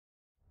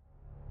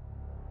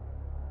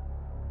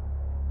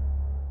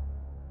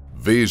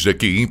Veja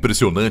que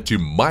impressionante,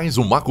 mais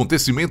um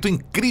acontecimento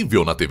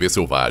incrível na TV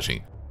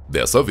selvagem.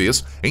 Dessa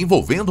vez,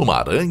 envolvendo uma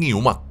aranha e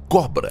uma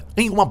cobra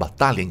em uma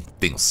batalha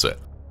intensa.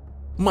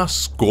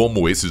 Mas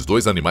como esses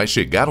dois animais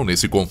chegaram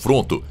nesse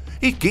confronto?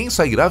 E quem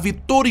sairá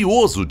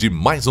vitorioso de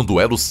mais um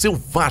duelo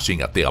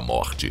selvagem até a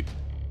morte?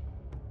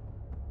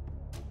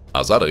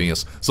 As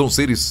aranhas são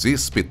seres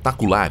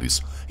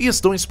espetaculares e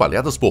estão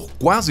espalhadas por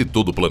quase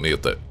todo o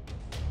planeta.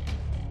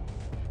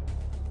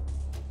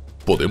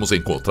 Podemos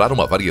encontrar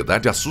uma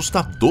variedade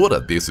assustadora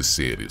desses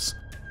seres.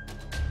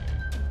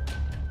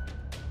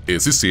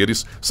 Esses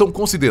seres são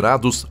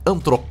considerados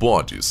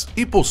antropódes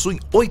e possuem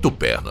 8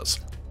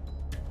 pernas.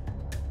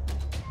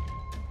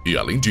 E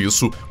além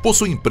disso,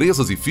 possuem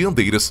presas e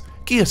fiandeiras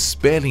que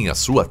expelem a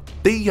sua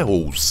teia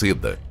ou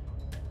seda.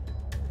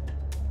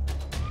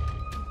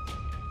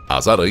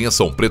 As aranhas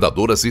são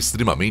predadoras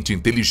extremamente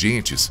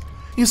inteligentes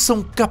e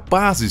são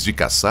capazes de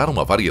caçar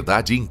uma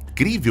variedade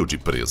incrível de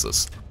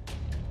presas.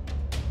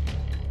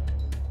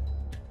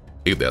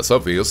 E dessa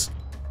vez,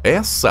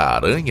 essa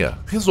aranha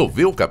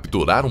resolveu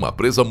capturar uma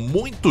presa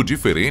muito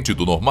diferente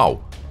do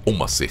normal,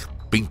 uma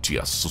serpente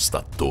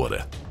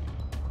assustadora.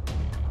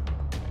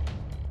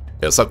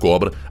 Essa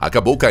cobra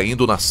acabou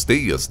caindo nas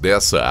teias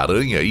dessa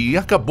aranha e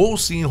acabou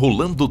se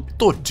enrolando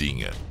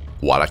todinha.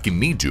 O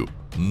aracnídeo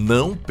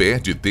não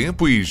perde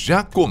tempo e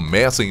já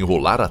começa a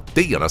enrolar a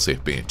teia na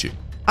serpente.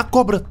 A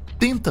cobra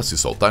tenta se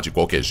soltar de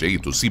qualquer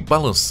jeito, se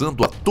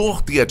balançando à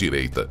torta e à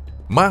direita,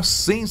 mas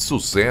sem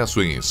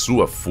sucesso em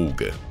sua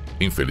fuga.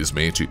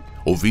 Infelizmente,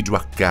 o vídeo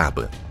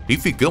acaba e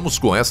ficamos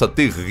com essa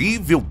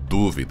terrível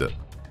dúvida.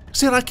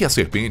 Será que a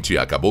serpente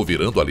acabou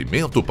virando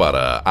alimento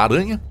para a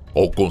aranha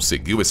ou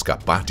conseguiu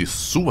escapar de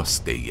suas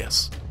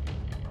teias?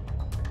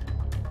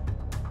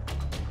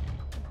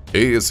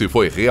 Esse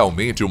foi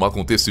realmente um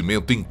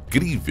acontecimento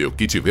incrível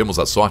que tivemos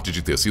a sorte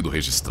de ter sido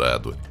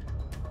registrado.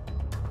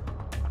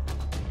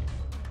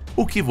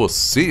 O que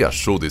você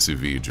achou desse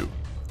vídeo?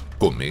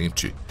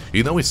 Comente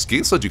e não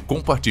esqueça de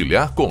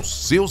compartilhar com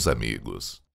seus amigos.